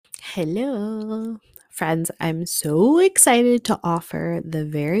Hello, friends. I'm so excited to offer the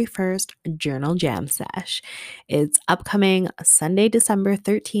very first Journal Jam Sesh. It's upcoming Sunday, December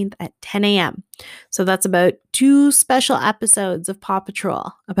 13th at 10 a.m. So that's about two special episodes of Paw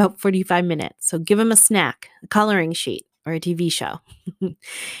Patrol, about 45 minutes. So give them a snack, a coloring sheet, or a TV show.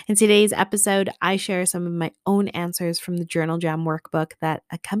 In today's episode, I share some of my own answers from the Journal Jam workbook that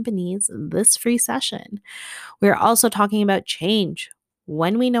accompanies this free session. We're also talking about change,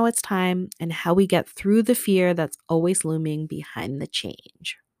 when we know it's time, and how we get through the fear that's always looming behind the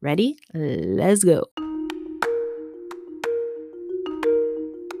change. Ready? Let's go.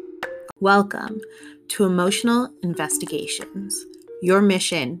 Welcome to Emotional Investigations. Your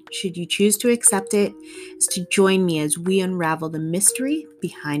mission, should you choose to accept it, is to join me as we unravel the mystery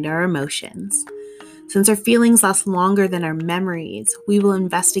behind our emotions. Since our feelings last longer than our memories, we will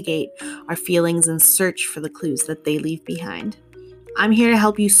investigate our feelings and search for the clues that they leave behind. I'm here to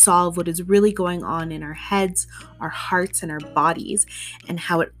help you solve what is really going on in our heads, our hearts, and our bodies, and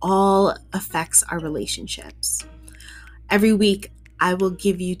how it all affects our relationships. Every week, I will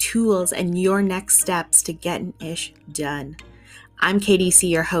give you tools and your next steps to get an ish done. I'm KDC,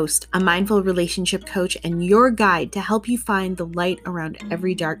 your host, a mindful relationship coach and your guide to help you find the light around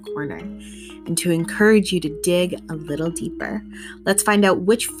every dark corner and to encourage you to dig a little deeper. Let's find out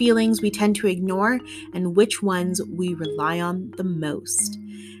which feelings we tend to ignore and which ones we rely on the most.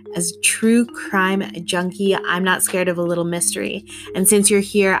 As a true crime junkie, I'm not scared of a little mystery. And since you're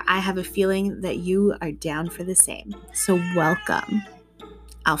here, I have a feeling that you are down for the same. So welcome.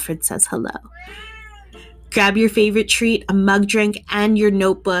 Alfred says hello. Grab your favorite treat, a mug drink, and your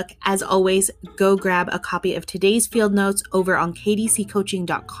notebook. As always, go grab a copy of today's field notes over on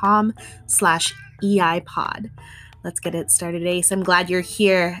kdccoaching.com/EIPod. Let's get it started, Ace. I'm glad you're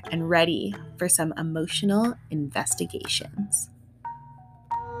here and ready for some emotional investigations.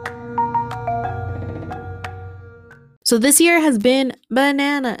 So this year has been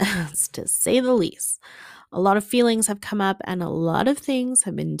bananas, to say the least. A lot of feelings have come up and a lot of things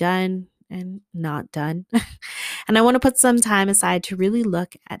have been done and not done. And I want to put some time aside to really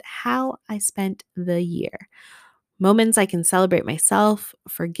look at how I spent the year. Moments I can celebrate myself,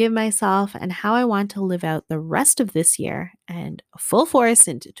 forgive myself, and how I want to live out the rest of this year and full force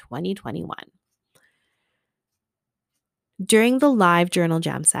into 2021. During the live journal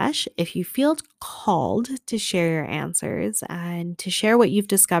jam sesh, if you feel called to share your answers and to share what you've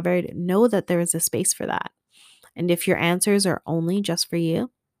discovered, know that there is a space for that. And if your answers are only just for you,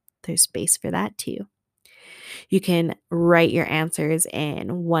 there's space for that too. You can write your answers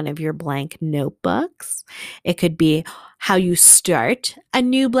in one of your blank notebooks. It could be how you start a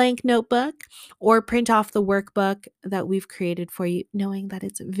new blank notebook, or print off the workbook that we've created for you, knowing that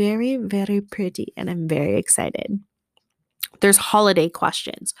it's very, very pretty and I'm very excited. There's holiday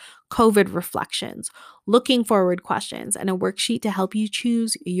questions, COVID reflections, looking forward questions, and a worksheet to help you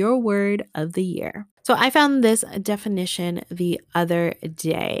choose your word of the year. So I found this definition the other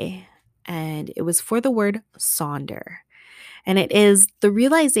day, and it was for the word sonder. And it is the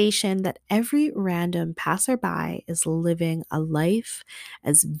realization that every random passerby is living a life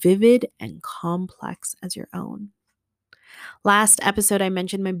as vivid and complex as your own. Last episode, I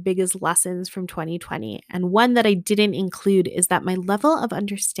mentioned my biggest lessons from 2020, and one that I didn't include is that my level of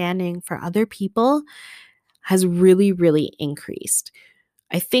understanding for other people has really, really increased.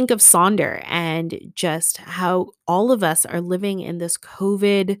 I think of Sonder and just how all of us are living in this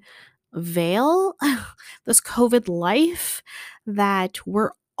COVID veil, this COVID life, that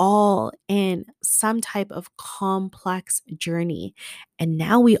we're all in some type of complex journey. And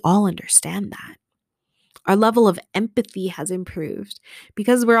now we all understand that. Our level of empathy has improved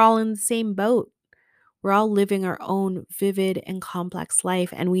because we're all in the same boat. We're all living our own vivid and complex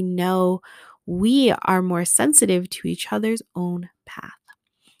life, and we know we are more sensitive to each other's own path.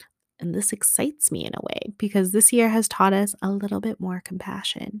 And this excites me in a way because this year has taught us a little bit more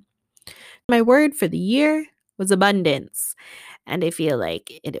compassion. My word for the year was abundance, and I feel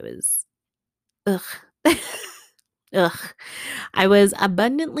like it was, ugh. Ugh. I was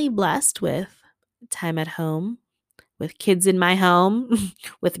abundantly blessed with time at home, with kids in my home,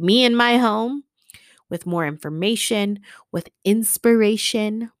 with me in my home, with more information, with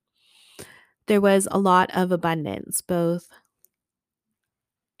inspiration. There was a lot of abundance, both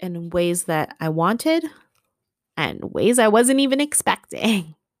in ways that I wanted and ways I wasn't even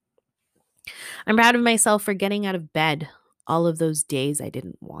expecting. I'm proud of myself for getting out of bed all of those days I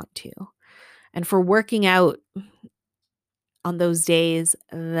didn't want to, and for working out on those days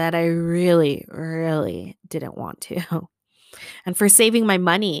that I really, really didn't want to, and for saving my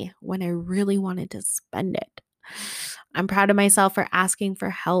money when I really wanted to spend it. I'm proud of myself for asking for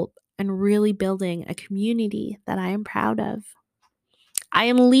help and really building a community that I am proud of. I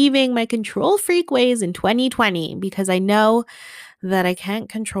am leaving my control freak ways in 2020 because I know that I can't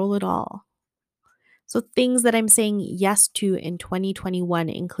control it all. So, things that I'm saying yes to in 2021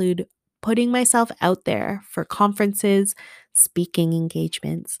 include putting myself out there for conferences, speaking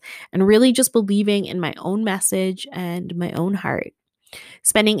engagements, and really just believing in my own message and my own heart,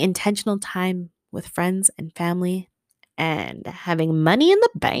 spending intentional time with friends and family, and having money in the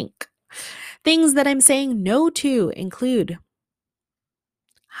bank. Things that I'm saying no to include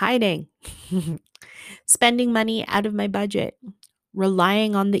hiding, spending money out of my budget,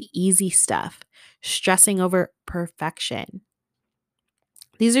 relying on the easy stuff, stressing over perfection.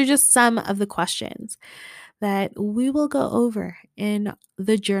 These are just some of the questions that we will go over in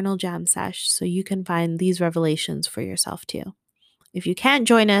the Journal Jam Sesh so you can find these revelations for yourself too. If you can't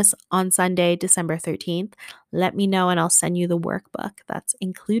join us on Sunday, December 13th, let me know and I'll send you the workbook that's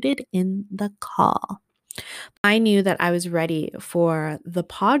included in the call. I knew that I was ready for the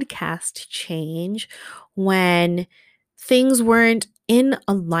podcast change when things weren't in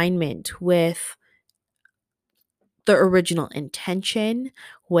alignment with the original intention,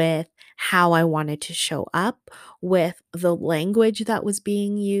 with how I wanted to show up, with the language that was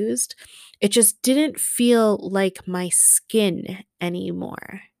being used. It just didn't feel like my skin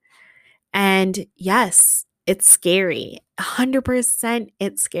anymore. And yes, it's scary. 100%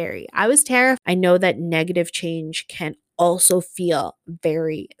 it's scary. I was terrified. I know that negative change can also feel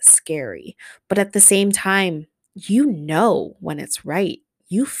very scary, but at the same time, you know when it's right.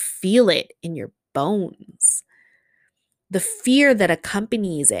 You feel it in your bones. The fear that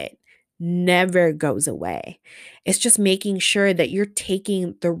accompanies it never goes away. It's just making sure that you're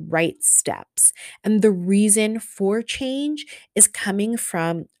taking the right steps. And the reason for change is coming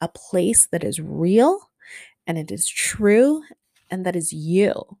from a place that is real and it is true and that is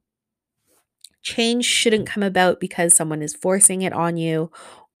you. Change shouldn't come about because someone is forcing it on you.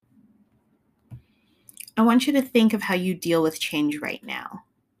 I want you to think of how you deal with change right now.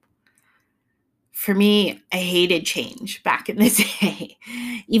 For me, I hated change back in the day.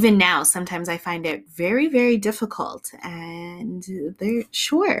 Even now, sometimes I find it very, very difficult. And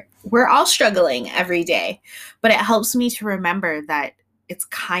we're all struggling every day, but it helps me to remember that it's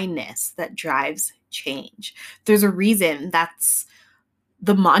kindness that drives change. There's a reason that's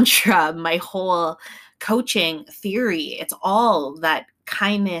the mantra, my whole coaching theory. It's all that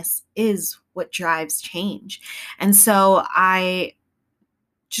kindness is what drives change. And so I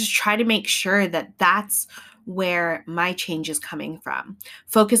just try to make sure that that's where my change is coming from.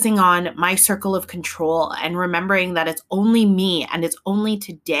 Focusing on my circle of control and remembering that it's only me and it's only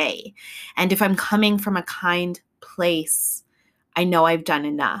today. And if I'm coming from a kind place, I know I've done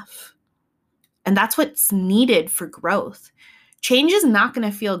enough. And that's what's needed for growth. Change is not going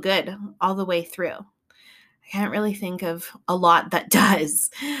to feel good all the way through. I can't really think of a lot that does.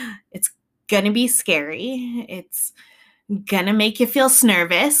 It's going to be scary. It's gonna make you feel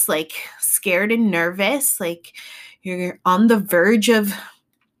nervous, like scared and nervous, like you're on the verge of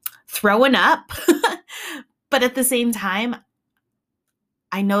throwing up. But at the same time,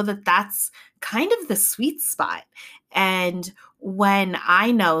 I know that that's kind of the sweet spot. And when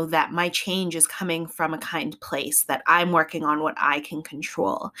I know that my change is coming from a kind place, that I'm working on what I can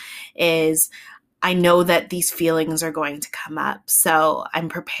control, is I know that these feelings are going to come up. So I'm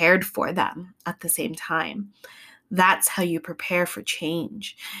prepared for them at the same time. That's how you prepare for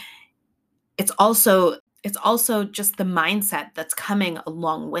change. It's also just the mindset that's coming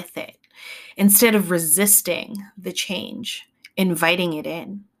along with it. Instead of resisting the change, inviting it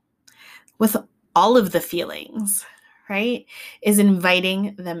in with all of the feelings, right? Is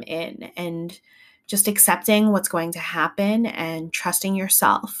inviting them in and just accepting what's going to happen and trusting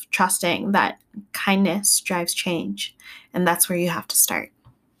yourself, trusting that kindness drives change. And that's where you have to start.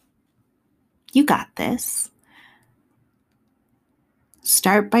 You got this.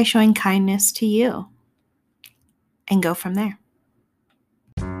 Start by showing kindness to you and go from there.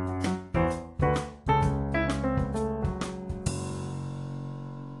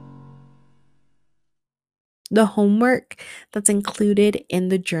 The homework that's included in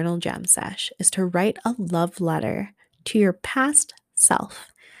the Journal Jam Sesh is to write a love letter to your past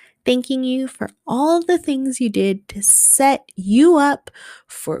self, thanking you for all the things you did to set you up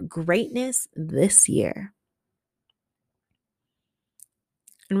for greatness this year.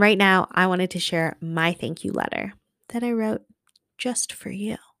 And right now, I wanted to share my thank you letter that I wrote just for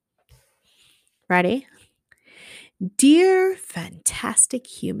you. Ready? Dear fantastic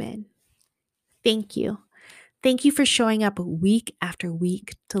human, thank you. Thank you for showing up week after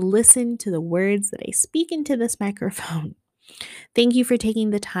week to listen to the words that I speak into this microphone. Thank you for taking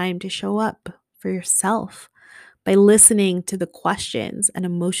the time to show up for yourself by listening to the questions and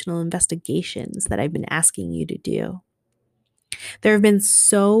emotional investigations that I've been asking you to do. There have been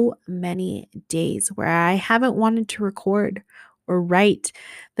so many days where I haven't wanted to record or write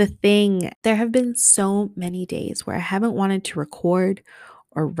the thing. There have been so many days where I haven't wanted to record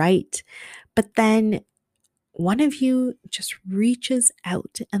or write, but then one of you just reaches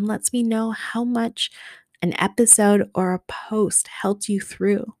out and lets me know how much an episode or a post helped you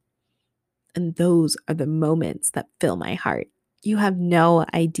through. And those are the moments that fill my heart. You have no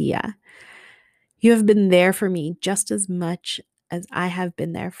idea. You have been there for me just as much as I have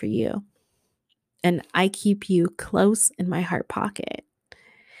been there for you. And I keep you close in my heart pocket.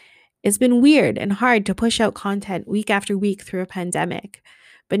 It's been weird and hard to push out content week after week through a pandemic,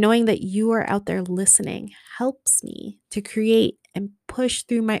 but knowing that you are out there listening helps me to create and push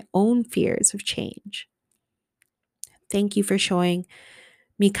through my own fears of change. Thank you for showing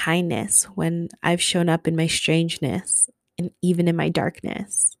me kindness when I've shown up in my strangeness and even in my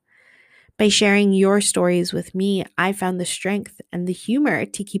darkness. By sharing your stories with me, I found the strength and the humor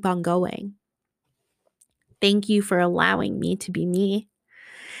to keep on going. Thank you for allowing me to be me.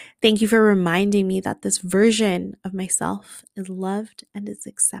 Thank you for reminding me that this version of myself is loved and is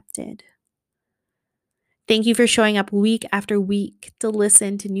accepted. Thank you for showing up week after week to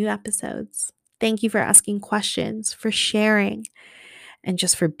listen to new episodes. Thank you for asking questions, for sharing, and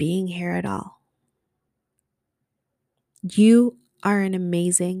just for being here at all. You are an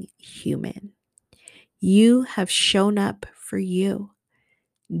amazing human. You have shown up for you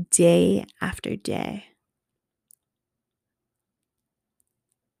day after day.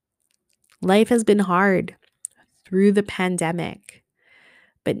 Life has been hard through the pandemic,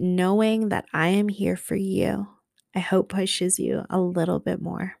 but knowing that I am here for you, I hope pushes you a little bit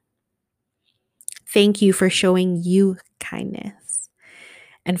more. Thank you for showing you kindness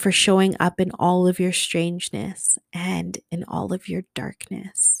and for showing up in all of your strangeness and in all of your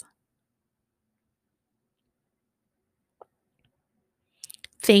darkness.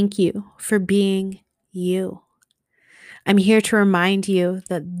 Thank you for being you. I'm here to remind you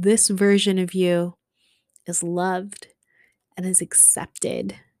that this version of you is loved and is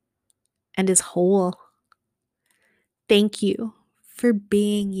accepted and is whole. Thank you for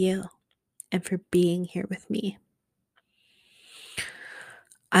being you and for being here with me.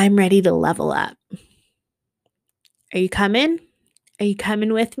 I'm ready to level up. Are you coming? Are you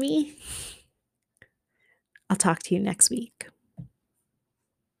coming with me? I'll talk to you next week.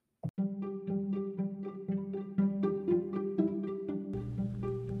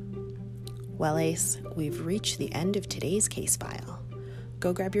 Well, Ace, we've reached the end of today's case file.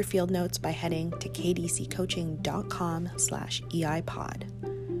 Go grab your field notes by heading to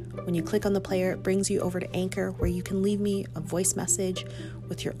kdccoaching.com/EIpod. When you click on the player, it brings you over to Anchor, where you can leave me a voice message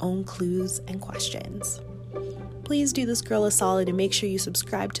with your own clues and questions. Please do this girl a solid and make sure you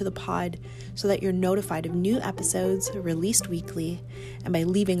subscribe to the pod so that you're notified of new episodes released weekly. And by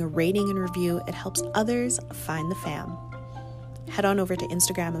leaving a rating and review, it helps others find the fam. Head on over to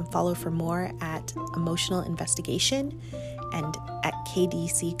Instagram and follow for more at Emotional Investigation and at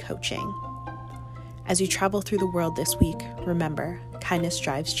KDC Coaching. As you travel through the world this week, remember, kindness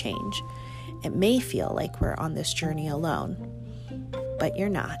drives change. It may feel like we're on this journey alone, but you're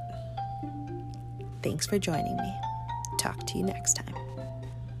not. Thanks for joining me. Talk to you next time.